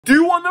Do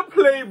you want to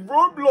play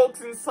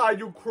Roblox inside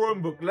your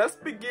Chromebook? Let's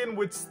begin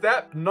with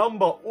step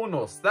number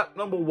uno. Step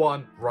number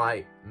one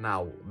right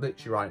now.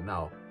 Literally right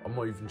now. I'm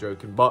not even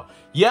joking. But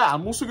yeah,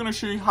 I'm also going to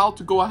show you how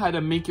to go ahead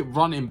and make it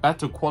run in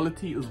better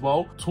quality as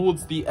well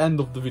towards the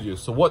end of the video.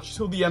 So watch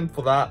till the end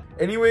for that.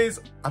 Anyways,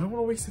 I don't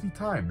want to waste any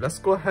time. Let's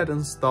go ahead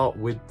and start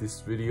with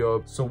this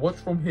video. So watch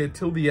from here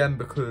till the end,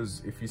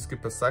 because if you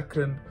skip a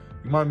second,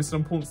 you might miss an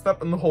important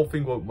step and the whole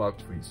thing won't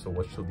work for you. So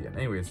watch till the end.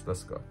 Anyways,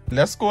 let's go.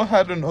 Let's go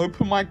ahead and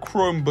open my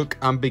Chromebook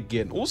and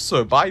begin.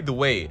 Also, by the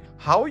way,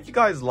 how are you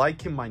guys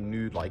liking my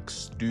new like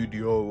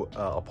studio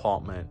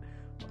apartment?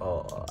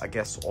 I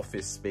guess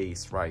office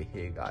space right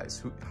here,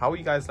 guys. How are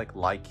you guys like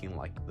liking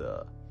like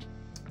the,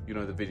 you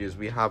know, the videos?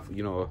 We have,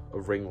 you know,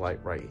 a ring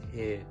light right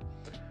here.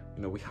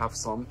 You know, we have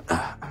some,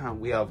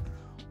 we have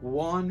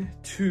 1,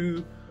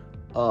 2,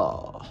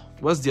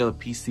 where's the other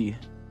PC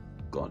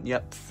gone?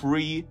 Yep,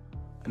 3.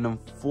 And then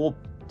 4,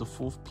 the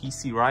 4th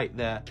PC right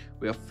there.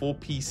 We have 4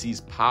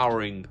 PCs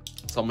powering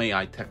some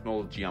AI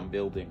technology I'm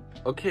building.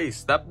 Okay,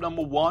 step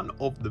number 1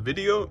 of the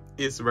video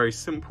is very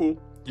simple.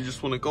 You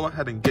just want to go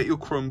ahead and get your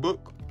Chromebook.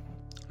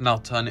 Now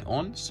turn it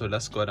on. So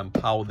let's go ahead and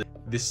power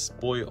this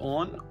boy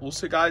on.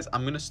 Also, guys,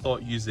 I'm going to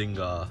start using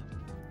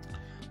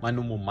my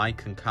normal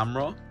mic and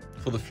camera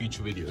for the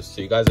future videos, so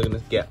you guys are going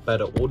to get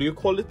better audio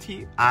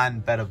quality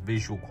and better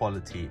visual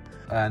quality.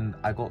 And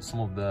I got some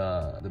of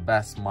the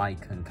best mic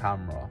and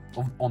camera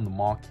on the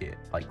market,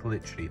 like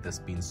literally that's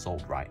being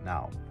sold right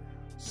now.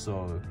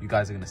 So you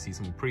guys are going to see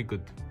some pretty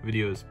good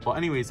videos. But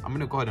anyways, I'm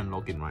going to go ahead and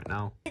log in right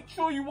now. Make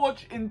sure you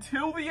watch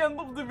until the end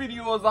of the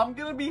video, as I'm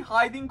going to be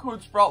hiding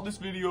codes throughout this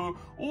video.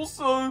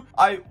 Also,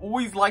 I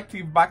always like to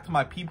give back to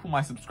my people,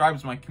 my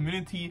subscribers, my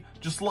community.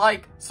 Just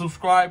like,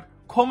 subscribe,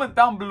 comment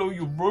down below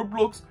your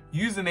Roblox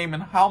username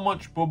and how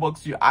much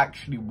Robux you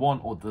actually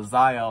want or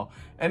desire.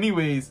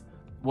 Anyways,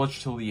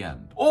 watch till the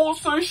end.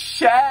 Also,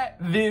 share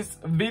this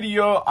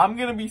video. I'm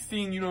gonna be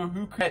seeing, you know,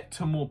 who can get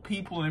to more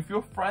people, and if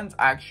your friends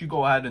actually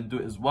go ahead and do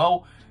it as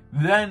well,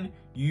 then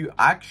you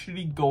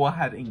actually go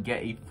ahead and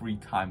get a 3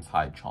 times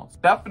higher chance.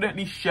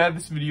 Definitely share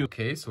this video.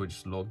 Okay, so we're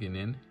just logging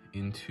in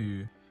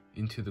into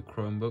the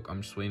Chromebook.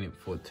 I'm just waiting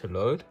for it to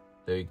load.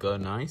 There you go,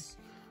 nice.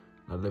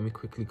 Now let me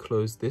quickly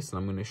close this and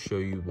I'm going to show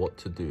you what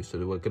to do. So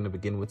we're going to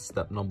begin with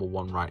step number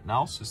 1 right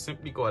now. So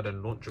simply go ahead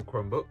and launch your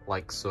Chromebook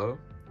like so,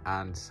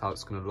 and how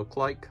it's going to look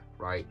like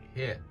right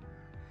here,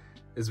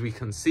 as we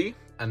can see.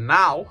 And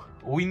now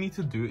all we need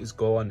to do is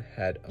go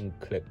ahead and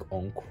click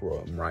on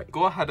Chrome, right?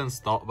 Go ahead and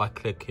start by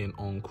clicking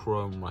on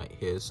Chrome right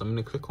here. So I'm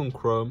going to click on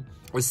Chrome.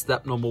 It's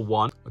step number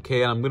 1.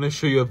 Okay, and I'm going to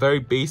show you a very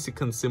basic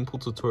and simple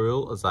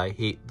tutorial, as I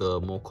hate the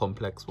more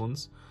complex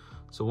ones.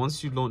 So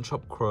once you launch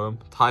up Chrome,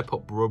 type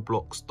up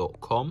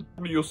robloxcom.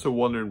 You're also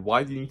wondering,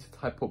 why do you need to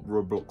type up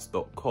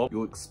roblox.com?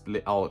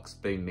 I'll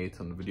explain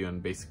later in the video,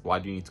 and basically why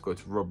do you need to go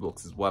to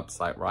Roblox's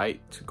website, right,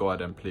 to go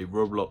ahead and play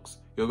Roblox.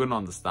 You're going to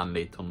understand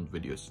later on the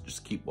video, so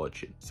just keep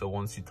watching. So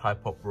once you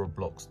type up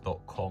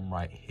roblox.com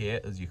right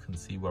here, as you can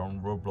see, we're on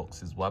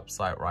Roblox's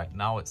website right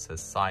now. It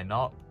says sign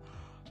up,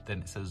 then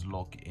it says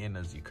log in,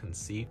 as you can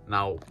see.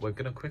 Now we're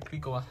going to quickly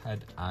go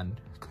ahead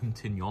and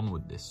continue on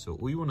with this. So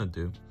all you want to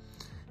do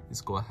is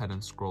go ahead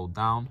and scroll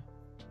down,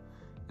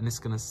 and it's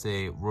going to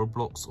say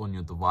Roblox on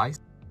your device.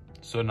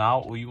 So now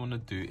all you want to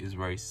do is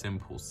very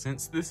simple.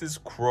 Since this is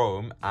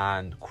Chrome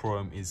and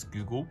Chrome is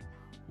Google,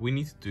 we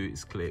need to do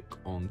is click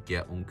on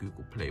get on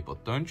Google Play.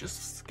 But don't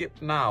just skip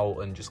now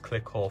and just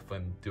click off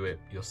and do it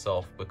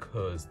yourself,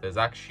 because there's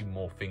actually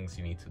more things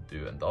you need to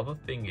do. And the other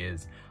thing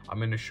is, I'm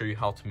going to show you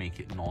how to make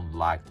it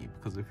non-laggy,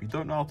 because if you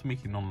don't know how to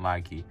make it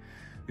non-laggy,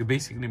 you're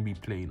basically going to be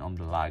playing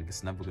under lag.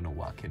 It's never going to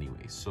work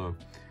anyway. So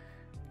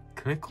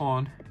click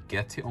on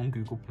get it on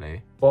Google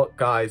Play. But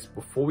guys,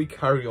 before we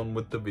carry on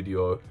with the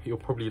video, you're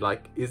probably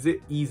like, is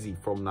it easy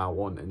from now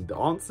on? And the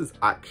answer is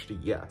actually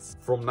yes.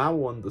 From now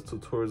on, the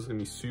tutorial is going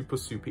to be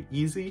super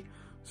easy.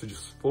 So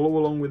just follow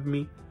along with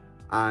me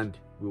and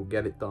we'll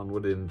get it done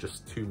within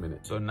just 2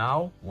 minutes. So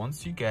now,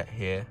 once you get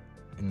here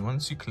and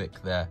once you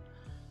click there,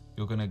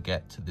 you're going to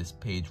get to this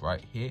page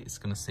right here. It's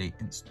going to say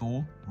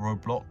install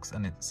Roblox,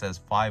 and it says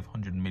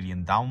 500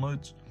 million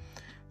downloads.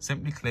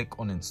 Simply click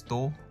on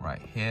install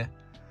right here.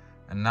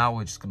 And now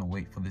we're just going to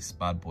wait for this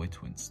bad boy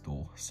to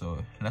install.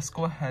 So let's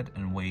go ahead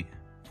and wait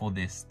for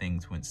this thing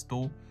to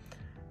install.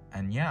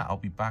 And yeah, I'll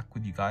be back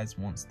with you guys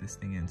once this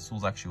thing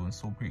installs. Actually, it'll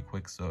install pretty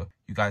quick, so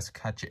you guys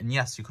catch it. And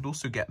yes, you could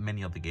also get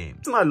many other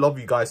games. The reason I love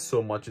you guys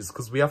so much is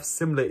because we have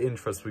similar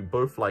interests. We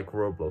both like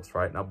Roblox,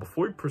 right? Now,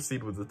 before we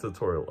proceed with the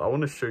tutorial, I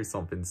want to show you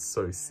something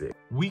so sick.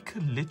 We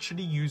could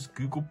literally use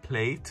Google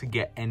Play to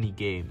get any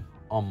game.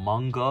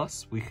 Among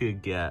Us, we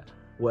could get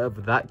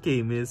whatever that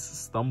game is,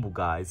 Stumble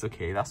Guys.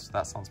 Okay, that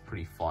sounds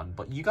pretty fun,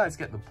 but you guys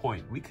get the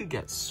point. We could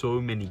get so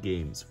many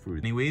games through.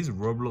 Anyways,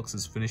 Roblox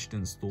is finished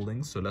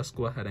installing, so let's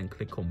go ahead and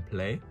click on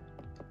play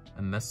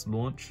and let's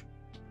launch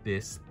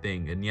this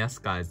thing. And yes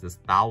guys, there's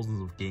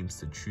thousands of games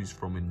to choose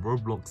from in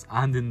Roblox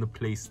and in the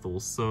Play Store.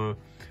 So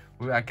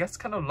we're, I guess,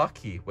 kind of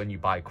lucky when you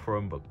buy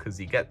Chromebook, because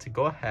you get to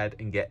go ahead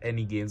and get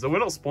any games. And we're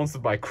not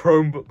sponsored by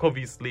Chromebook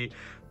obviously,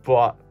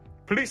 but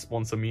please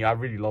sponsor me. I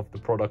really love the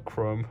product.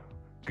 Chrome,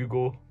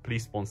 Google,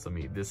 please sponsor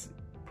me. This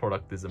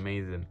product is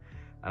amazing,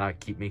 and I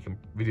keep making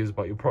videos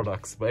about your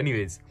products. But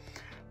anyways,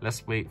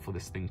 let's wait for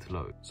this thing to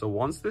load. So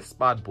once this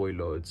bad boy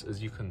loads,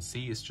 as you can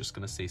see, it's just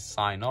going to say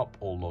sign up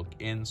or log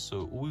in.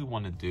 So all we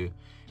want to do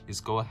is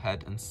go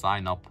ahead and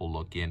sign up or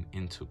log in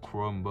into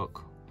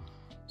Chromebook.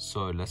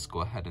 So let's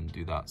go ahead and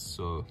do that.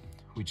 So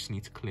we just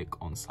need to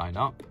click on sign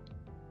up.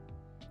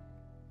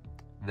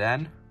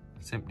 Then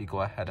simply go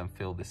ahead and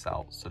fill this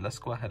out. So let's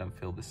go ahead and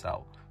fill this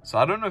out. So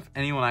I don't know if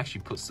anyone actually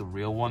puts the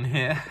real one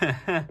here.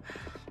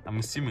 I'm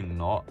assuming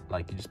not.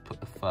 Like, you just put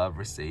the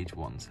furthest age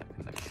one. So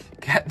I can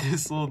get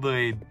this all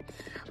the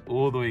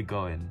way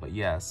going. But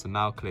yeah, so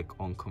now click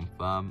on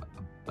confirm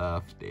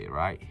birthday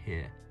right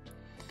here.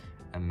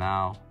 And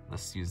now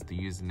let's use the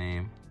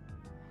username.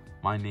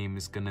 My name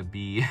is gonna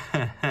be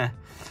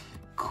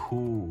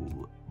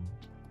Cool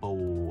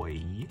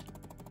Boy.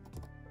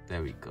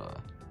 There we go.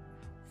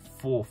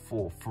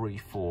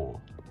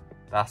 4434.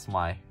 That's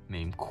my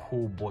name,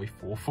 Cool Boy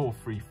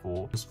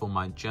 4434. Just for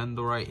my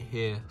gender right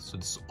here, so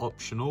this is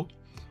optional.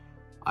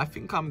 I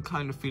think I'm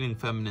kind of feeling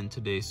feminine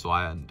today, so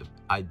I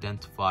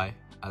identify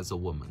as a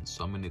woman.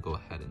 So I'm gonna go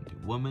ahead and do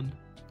woman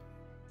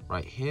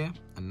right here.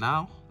 And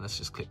now let's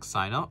just click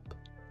sign up.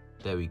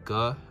 There we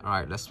go. All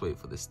right, let's wait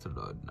for this to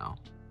load now.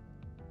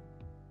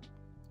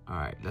 All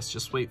right, let's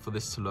just wait for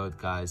this to load,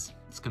 guys.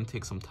 It's gonna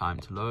take some time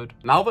to load.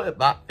 Now that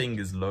that thing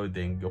is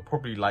loading, you're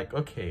probably like,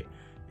 okay,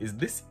 is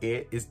this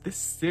it? Is this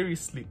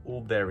seriously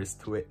all there is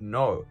to it?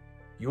 No.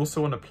 You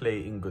also want to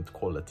play in good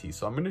quality.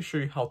 So I'm going to show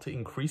you how to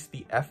increase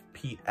the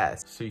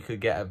FPS so you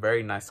could get a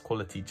very nice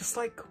quality, just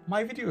like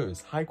my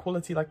videos, high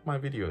quality like my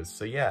videos.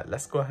 So yeah,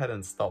 let's go ahead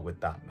and start with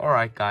that. All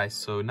right, guys.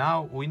 So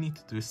now all we need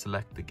to do is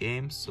select the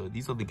games. So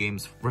these are the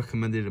games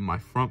recommended in my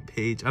front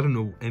page. I don't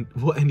know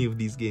what any of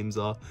these games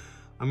are.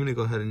 I'm going to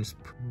go ahead and just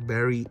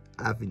Berry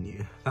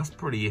Avenue. That's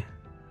pretty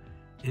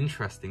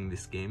interesting,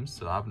 this game.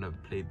 So I've never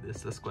played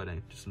this. Let's go ahead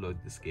and just load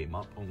this game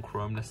up on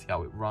Chrome. Let's see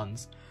how it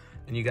runs,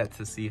 and you get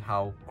to see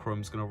how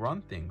Chrome's gonna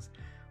run things.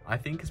 I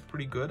think it's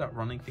pretty good at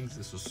running things.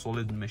 It's a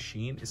solid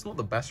machine. It's not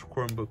the best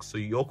Chromebook, so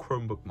your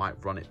Chromebook might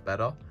run it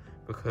better,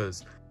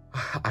 because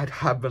I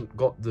haven't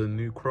got the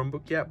new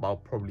Chromebook yet, but I'll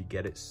probably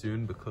get it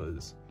soon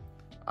because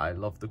I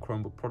love the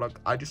Chromebook product.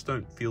 I just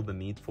don't feel the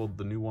need for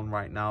the new one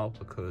right now,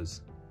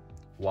 because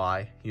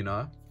why, you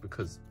know,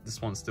 because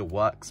this one still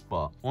works.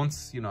 But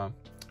once, you know,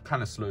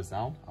 kind of slows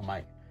down, I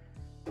might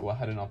go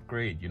ahead and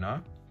upgrade, you know.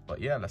 But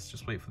yeah, let's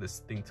just wait for this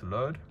thing to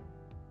load.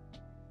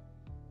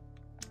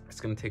 It's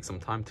going to take some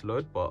time to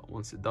load, but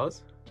once it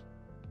does,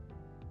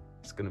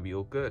 it's going to be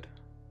all good.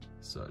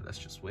 So let's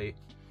just wait.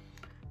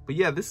 But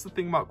yeah, this is the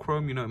thing about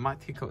Chrome, you know, it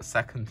might take a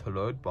second to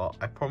load, but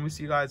I promise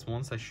you guys,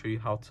 once I show you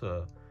how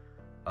to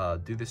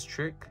do this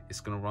trick, it's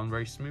going to run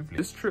very smoothly.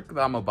 This trick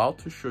that I'm about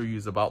to show you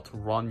is about to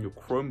run your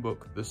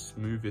Chromebook the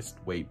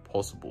smoothest way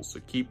possible. So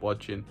keep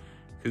watching,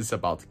 because it's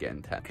about to get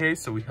intense. Okay,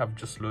 so we have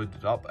just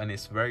loaded up, and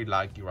it's very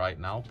laggy right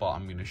now, but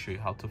I'm going to show you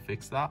how to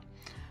fix that.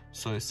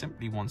 So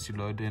simply, once you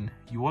load in,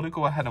 you want to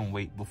go ahead and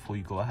wait before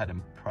you go ahead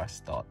and press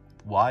start.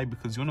 Why?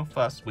 Because you want to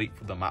first wait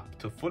for the map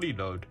to fully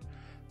load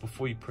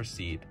before you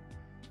proceed.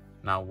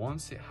 Now,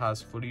 once it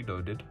has fully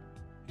loaded,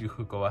 you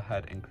could go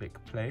ahead and click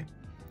play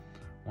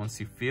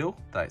once you feel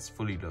that it's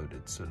fully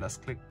loaded. So let's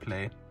click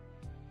play.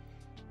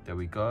 There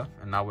we go.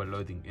 And now we're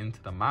loading into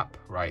the map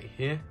right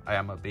here. I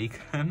am a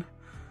bacon.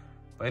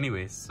 But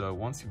anyways, so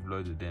once you've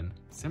loaded in,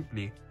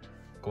 simply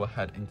go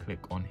ahead and click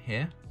on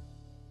here,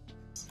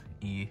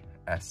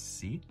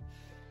 ESC.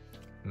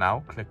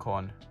 Now click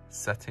on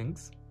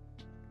settings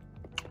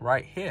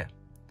right here.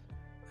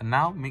 And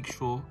now make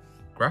sure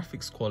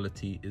graphics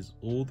quality is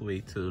all the way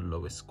to the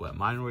lowest square.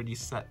 Mine already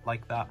set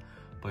like that,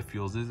 but if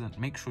yours isn't,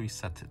 make sure you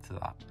set it to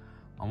that.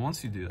 And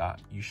once you do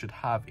that, you should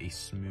have a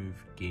smooth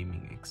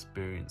gaming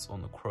experience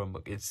on the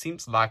Chromebook. It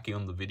seems laggy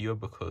on the video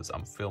because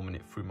I'm filming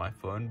it through my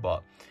phone,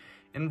 but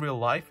in real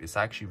life, it's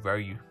actually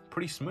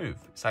pretty smooth.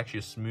 It's actually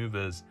as smooth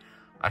as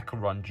I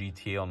can run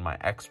GTA on my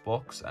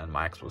Xbox, and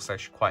my Xbox is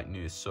actually quite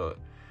new, so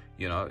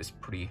you know, it's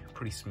pretty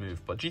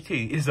smooth. But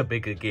GTA is a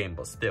bigger game,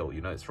 but still,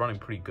 you know, it's running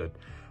pretty good.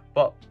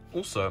 But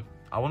also,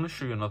 I want to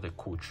show you another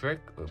cool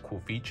trick, a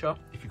cool feature.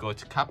 If you go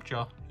to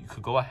capture, you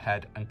could go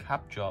ahead and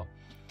capture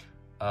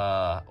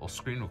or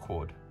screen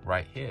record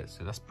right here.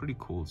 So that's pretty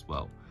cool as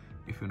well.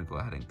 If you want to go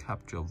ahead and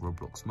capture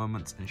Roblox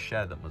moments and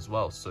share them as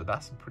well. So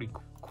that's a pretty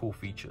cool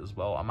feature as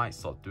well. I might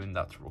start doing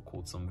that to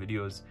record some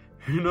videos.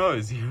 Who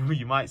knows?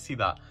 You might see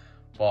that.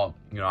 But,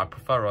 you know, I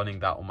prefer running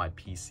that on my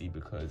PC,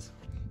 because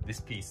this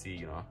PC,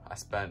 you know,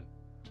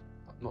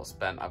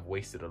 I've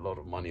wasted a lot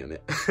of money on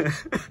it.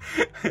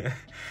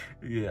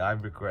 Yeah, I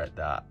regret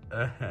that.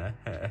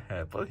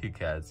 But who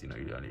cares? You know,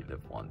 you only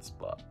live once.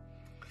 But,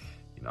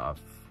 you know,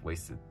 I've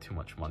wasted too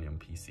much money on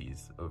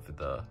PCs over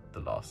the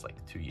last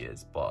like 2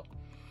 years. But,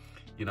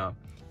 you know,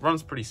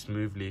 runs pretty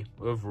smoothly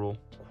overall.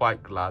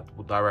 Quite glad.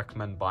 Would I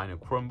recommend buying a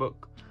Chromebook?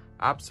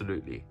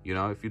 Absolutely. You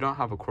know, if you don't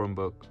have a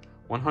Chromebook,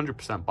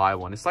 100% buy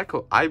one. It's like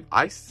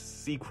I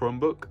see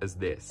Chromebook as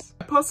this.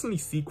 I personally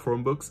see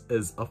Chromebooks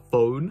as a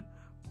phone,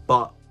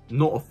 but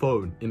not a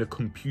phone, in a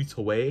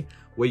computer way,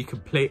 where you can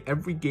play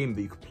every game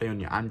that you could play on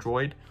your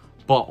Android,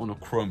 but on a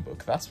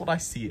Chromebook. That's what I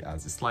see it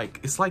as. It's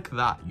like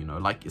that, you know,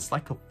 like it's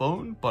like a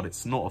phone, but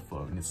it's not a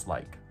phone. It's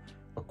like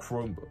a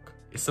Chromebook.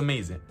 It's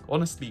amazing.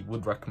 Honestly,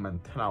 would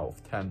recommend. 10 out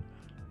of 10.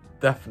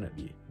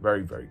 Definitely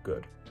very, very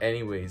good.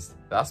 Anyways,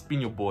 that's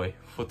been your boy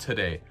for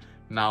today.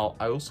 Now,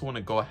 I also want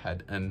to go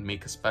ahead and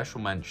make a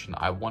special mention.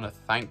 I want to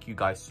thank you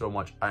guys so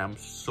much. I am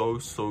so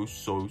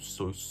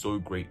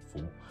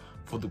grateful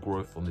for the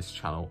growth on this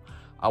channel.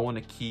 I want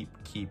to keep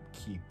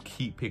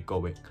it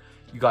going.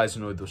 You guys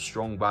know the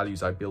strong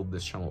values I build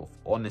this channel of: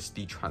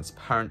 honesty,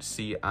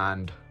 transparency,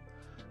 and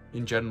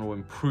in general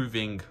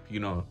improving, you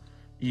know,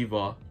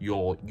 either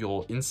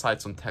your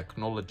insights on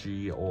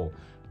technology or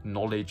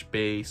knowledge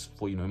base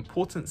for, you know,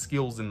 important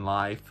skills in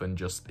life, and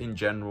just in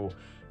general,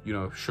 you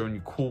know, showing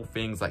you cool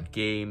things like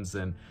games,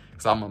 and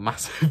because I'm a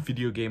massive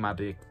video game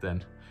addict,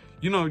 and,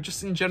 you know,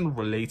 just in general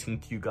relating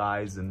to you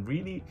guys, and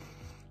really,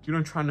 you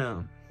know, trying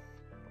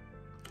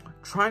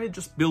to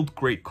just build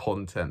great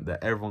content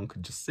that everyone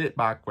could just sit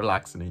back,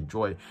 relax, and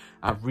enjoy.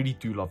 I really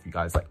do love you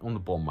guys, like on the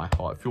bottom of my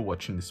heart. If you're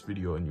watching this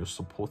video and you're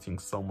supporting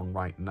someone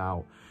right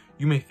now,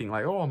 you may think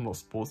like, oh, I'm not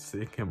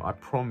supporting him. I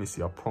promise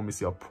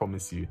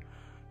you,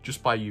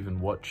 just by even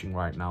watching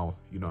right now,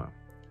 you know,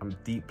 I'm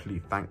deeply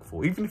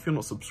thankful. Even if you're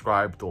not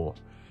subscribed, or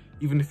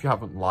even if you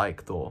haven't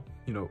liked, or,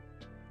 you know,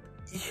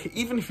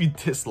 even if you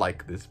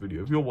dislike this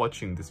video, if you're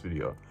watching this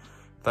video,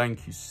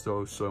 thank you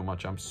so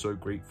much. I'm so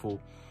grateful,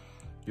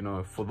 you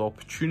know, for the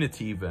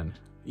opportunity,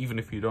 even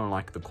if you don't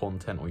like the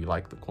content or you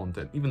like the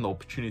content, even the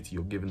opportunity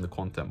you're given the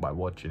content by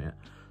watching it.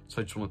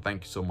 So I just want to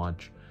thank you so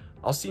much.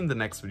 I'll see you in the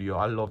next video.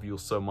 I love you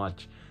so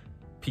much.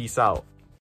 Peace out.